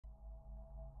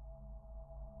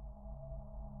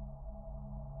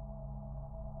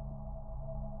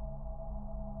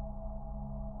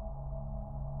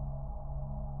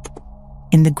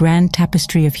In the grand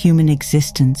tapestry of human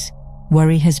existence,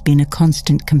 worry has been a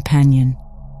constant companion.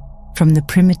 From the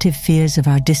primitive fears of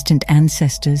our distant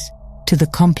ancestors to the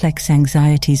complex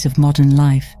anxieties of modern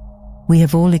life, we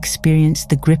have all experienced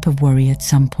the grip of worry at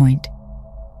some point.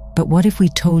 But what if we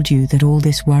told you that all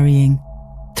this worrying,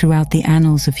 throughout the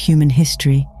annals of human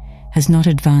history, has not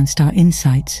advanced our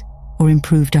insights or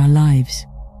improved our lives?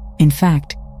 In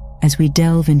fact, as we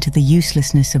delve into the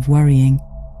uselessness of worrying,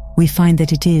 we find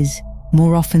that it is,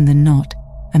 more often than not,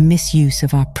 a misuse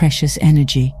of our precious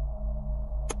energy.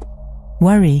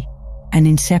 Worry, an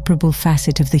inseparable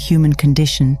facet of the human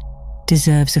condition,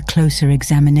 deserves a closer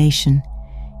examination.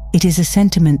 It is a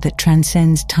sentiment that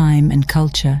transcends time and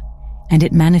culture, and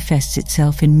it manifests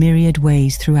itself in myriad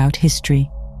ways throughout history.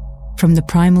 From the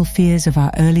primal fears of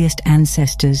our earliest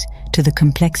ancestors to the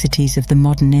complexities of the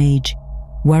modern age,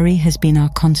 worry has been our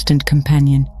constant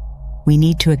companion. We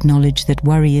need to acknowledge that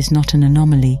worry is not an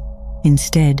anomaly.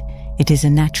 Instead, it is a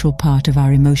natural part of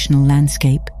our emotional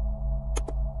landscape.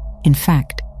 In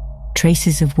fact,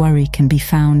 traces of worry can be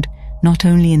found not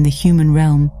only in the human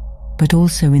realm, but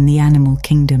also in the animal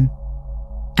kingdom.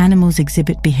 Animals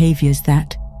exhibit behaviors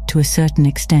that, to a certain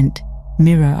extent,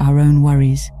 mirror our own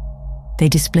worries. They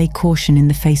display caution in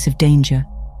the face of danger,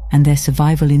 and their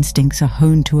survival instincts are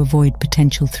honed to avoid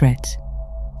potential threats.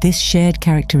 This shared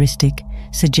characteristic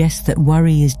suggests that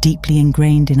worry is deeply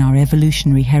ingrained in our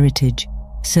evolutionary heritage,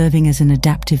 serving as an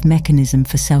adaptive mechanism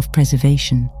for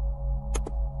self-preservation.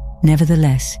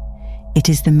 Nevertheless, it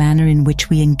is the manner in which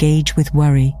we engage with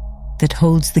worry that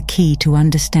holds the key to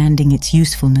understanding its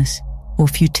usefulness or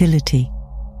futility.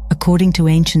 According to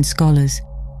ancient scholars,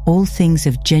 all things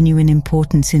of genuine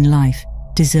importance in life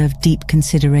deserve deep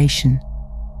consideration.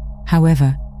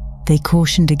 However, they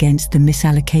cautioned against the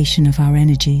misallocation of our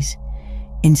energies.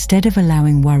 Instead of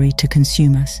allowing worry to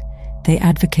consume us, they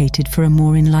advocated for a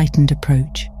more enlightened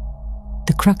approach.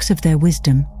 The crux of their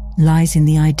wisdom lies in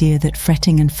the idea that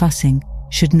fretting and fussing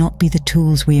should not be the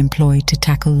tools we employ to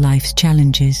tackle life's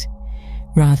challenges.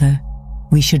 Rather,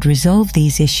 we should resolve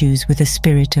these issues with a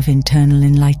spirit of internal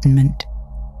enlightenment.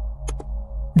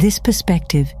 This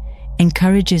perspective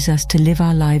encourages us to live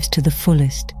our lives to the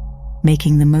fullest,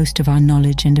 making the most of our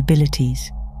knowledge and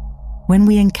abilities. When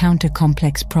we encounter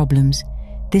complex problems,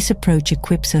 this approach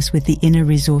equips us with the inner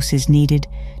resources needed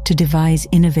to devise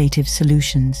innovative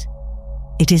solutions.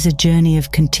 It is a journey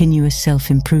of continuous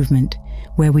self-improvement,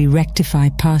 where we rectify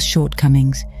past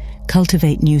shortcomings,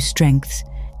 cultivate new strengths,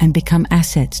 and become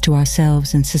assets to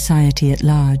ourselves and society at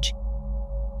large.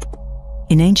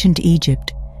 In ancient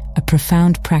Egypt, a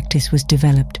profound practice was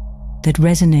developed that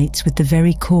resonates with the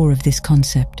very core of this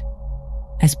concept.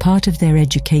 As part of their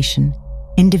education,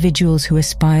 individuals who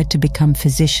aspired to become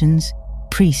physicians,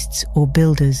 priests, or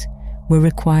builders were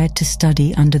required to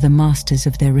study under the masters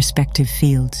of their respective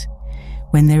fields.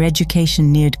 When their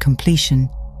education neared completion,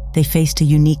 they faced a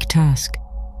unique task: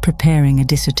 preparing a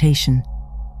dissertation.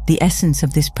 The essence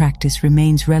of this practice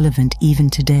remains relevant even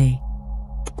today.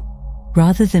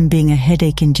 Rather than being a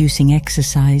headache-inducing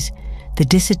exercise, the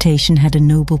dissertation had a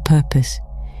noble purpose.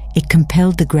 It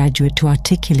compelled the graduate to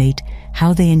articulate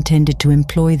how they intended to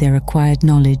employ their acquired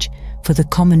knowledge for the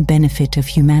common benefit of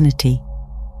humanity.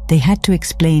 They had to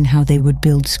explain how they would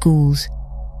build schools,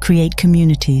 create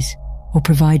communities, or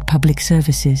provide public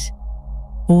services.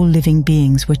 All living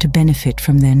beings were to benefit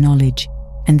from their knowledge,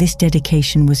 and this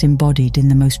dedication was embodied in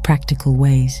the most practical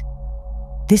ways.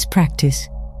 This practice,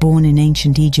 born in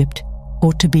ancient Egypt,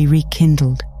 ought to be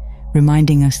rekindled,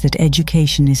 reminding us that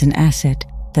education is an asset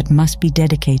that must be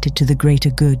dedicated to the greater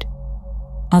good.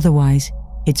 Otherwise,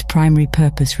 its primary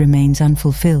purpose remains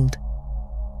unfulfilled.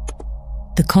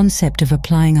 The concept of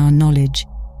applying our knowledge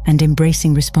and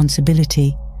embracing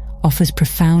responsibility offers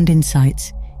profound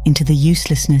insights into the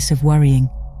uselessness of worrying.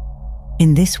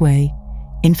 In this way,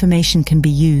 information can be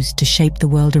used to shape the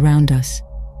world around us,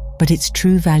 but its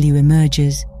true value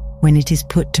emerges when it is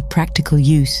put to practical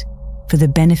use for the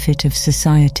benefit of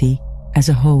society as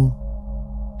a whole.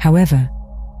 However,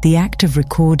 the act of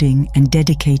recording and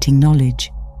dedicating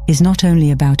knowledge is not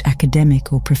only about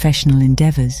academic or professional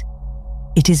endeavors.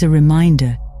 It is a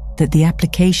reminder that the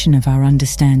application of our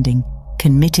understanding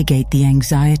can mitigate the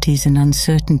anxieties and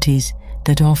uncertainties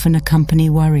that often accompany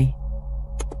worry.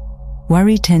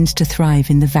 Worry tends to thrive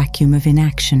in the vacuum of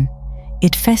inaction.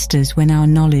 It festers when our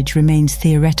knowledge remains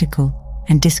theoretical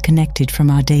and disconnected from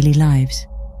our daily lives.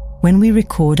 When we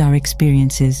record our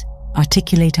experiences,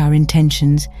 articulate our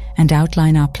intentions, and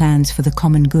outline our plans for the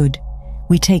common good,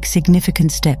 we take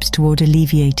significant steps toward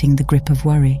alleviating the grip of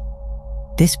worry.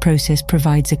 This process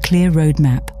provides a clear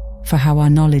roadmap for how our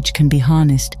knowledge can be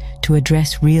harnessed to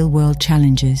address real-world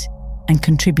challenges, and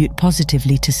contribute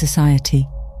positively to society.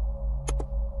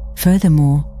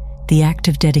 Furthermore, the act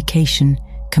of dedication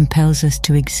compels us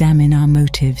to examine our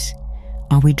motives.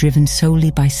 Are we driven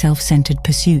solely by self-centered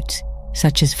pursuits,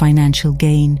 such as financial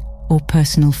gain or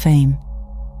personal fame?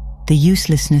 The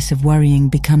uselessness of worrying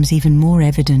becomes even more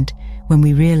evident when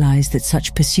we realize that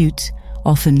such pursuits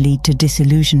often lead to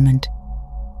disillusionment.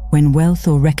 When wealth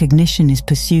or recognition is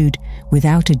pursued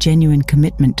without a genuine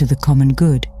commitment to the common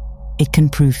good, it can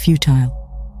prove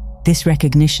futile. This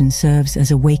recognition serves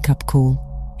as a wake-up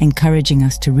call, encouraging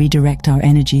us to redirect our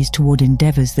energies toward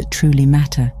endeavors that truly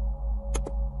matter.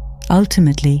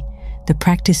 Ultimately, the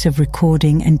practice of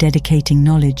recording and dedicating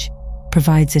knowledge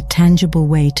provides a tangible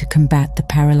way to combat the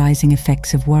paralyzing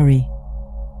effects of worry.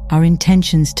 Our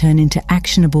intentions turn into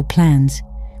actionable plans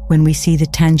when we see the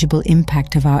tangible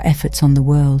impact of our efforts on the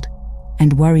world,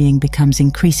 and worrying becomes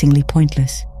increasingly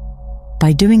pointless.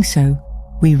 By doing so,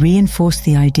 we reinforce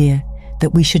the idea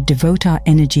that we should devote our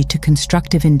energy to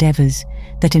constructive endeavors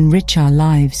that enrich our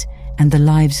lives and the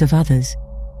lives of others,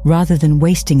 rather than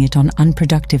wasting it on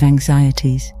unproductive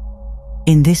anxieties.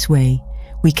 In this way,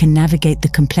 we can navigate the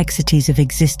complexities of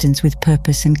existence with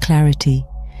purpose and clarity,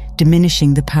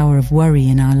 diminishing the power of worry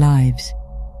in our lives.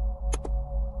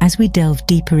 As we delve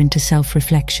deeper into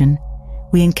self-reflection,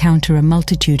 we encounter a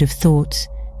multitude of thoughts,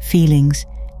 feelings,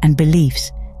 and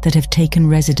beliefs that have taken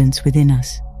residence within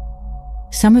us.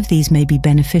 Some of these may be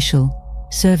beneficial,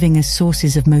 serving as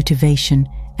sources of motivation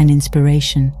and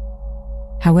inspiration.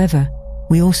 However,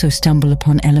 we also stumble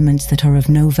upon elements that are of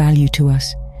no value to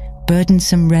us,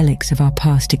 burdensome relics of our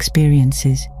past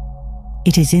experiences.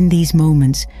 It is in these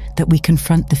moments that we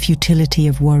confront the futility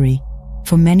of worry,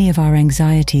 for many of our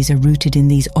anxieties are rooted in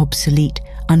these obsolete,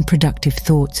 unproductive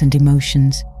thoughts and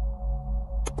emotions.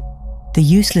 The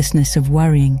uselessness of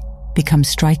worrying becomes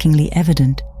strikingly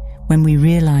evident when we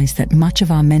realize that much of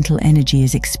our mental energy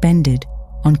is expended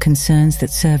on concerns that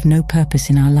serve no purpose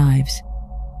in our lives.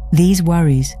 These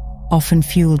worries, often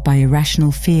fueled by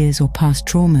irrational fears or past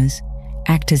traumas,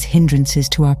 act as hindrances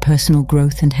to our personal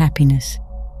growth and happiness.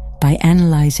 By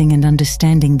analyzing and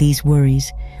understanding these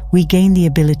worries, we gain the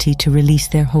ability to release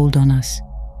their hold on us.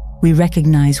 We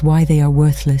recognize why they are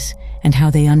worthless and how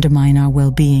they undermine our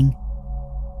well-being.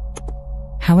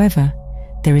 However,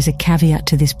 there is a caveat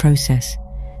to this process: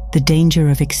 the danger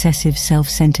of excessive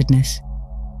self-centeredness.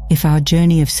 If our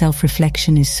journey of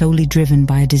self-reflection is solely driven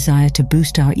by a desire to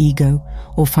boost our ego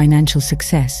or financial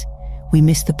success, we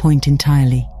miss the point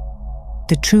entirely.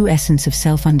 The true essence of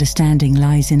self-understanding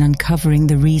lies in uncovering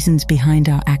the reasons behind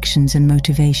our actions and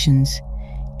motivations,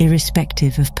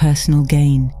 irrespective of personal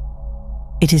gain.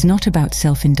 It is not about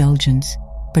self-indulgence,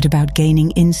 but about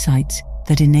gaining insights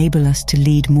that enable us to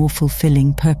lead more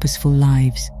fulfilling, purposeful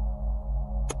lives.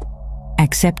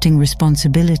 Accepting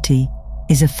responsibility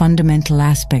is a fundamental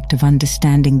aspect of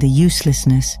understanding the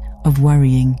uselessness of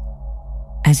worrying.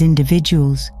 As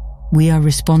individuals, we are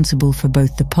responsible for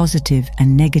both the positive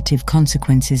and negative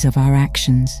consequences of our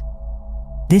actions.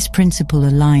 This principle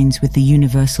aligns with the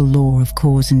universal law of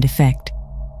cause and effect,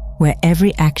 where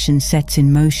every action sets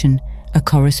in motion a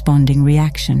corresponding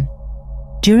reaction.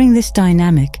 During this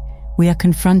dynamic, we are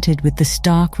confronted with the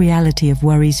stark reality of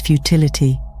worry's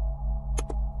futility.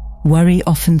 Worry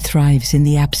often thrives in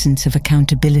the absence of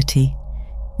accountability.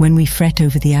 When we fret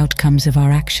over the outcomes of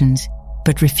our actions,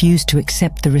 but refuse to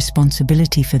accept the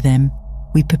responsibility for them,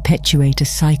 we perpetuate a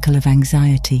cycle of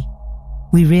anxiety.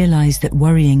 We realize that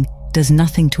worrying does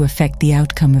nothing to affect the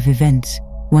outcome of events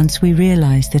once we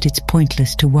realize that it's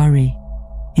pointless to worry.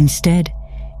 Instead,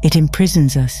 it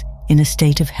imprisons us in a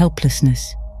state of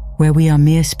helplessness, where we are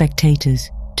mere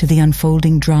spectators to the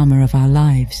unfolding drama of our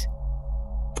lives.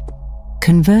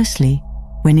 Conversely,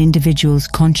 when individuals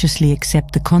consciously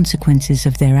accept the consequences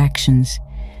of their actions,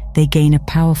 they gain a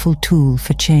powerful tool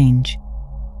for change.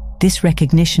 This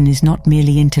recognition is not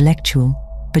merely intellectual,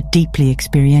 but deeply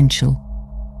experiential.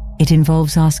 It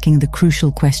involves asking the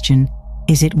crucial question,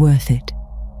 is it worth it?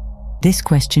 This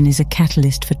question is a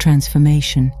catalyst for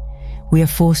transformation. We are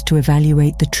forced to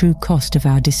evaluate the true cost of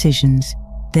our decisions,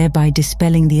 thereby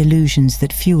dispelling the illusions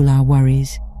that fuel our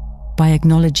worries. By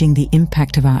acknowledging the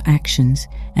impact of our actions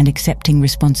and accepting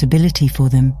responsibility for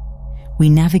them, we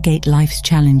navigate life's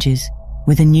challenges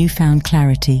with a newfound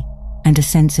clarity and a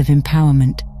sense of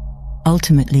empowerment,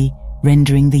 ultimately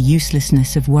rendering the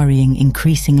uselessness of worrying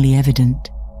increasingly evident.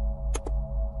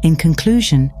 In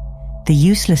conclusion, the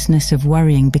uselessness of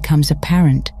worrying becomes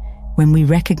apparent when we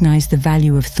recognize the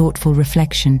value of thoughtful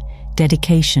reflection,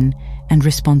 dedication, and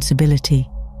responsibility.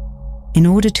 In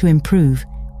order to improve,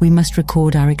 we must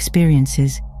record our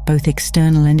experiences, both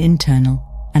external and internal,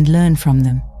 and learn from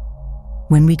them.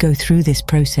 When we go through this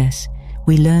process,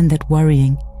 we learn that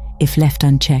worrying, if left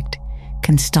unchecked,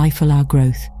 can stifle our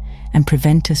growth and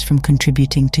prevent us from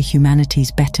contributing to humanity's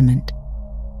betterment.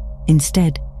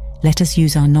 Instead, let us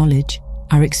use our knowledge,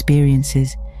 our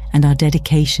experiences, and our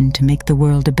dedication to make the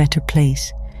world a better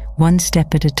place, one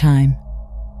step at a time.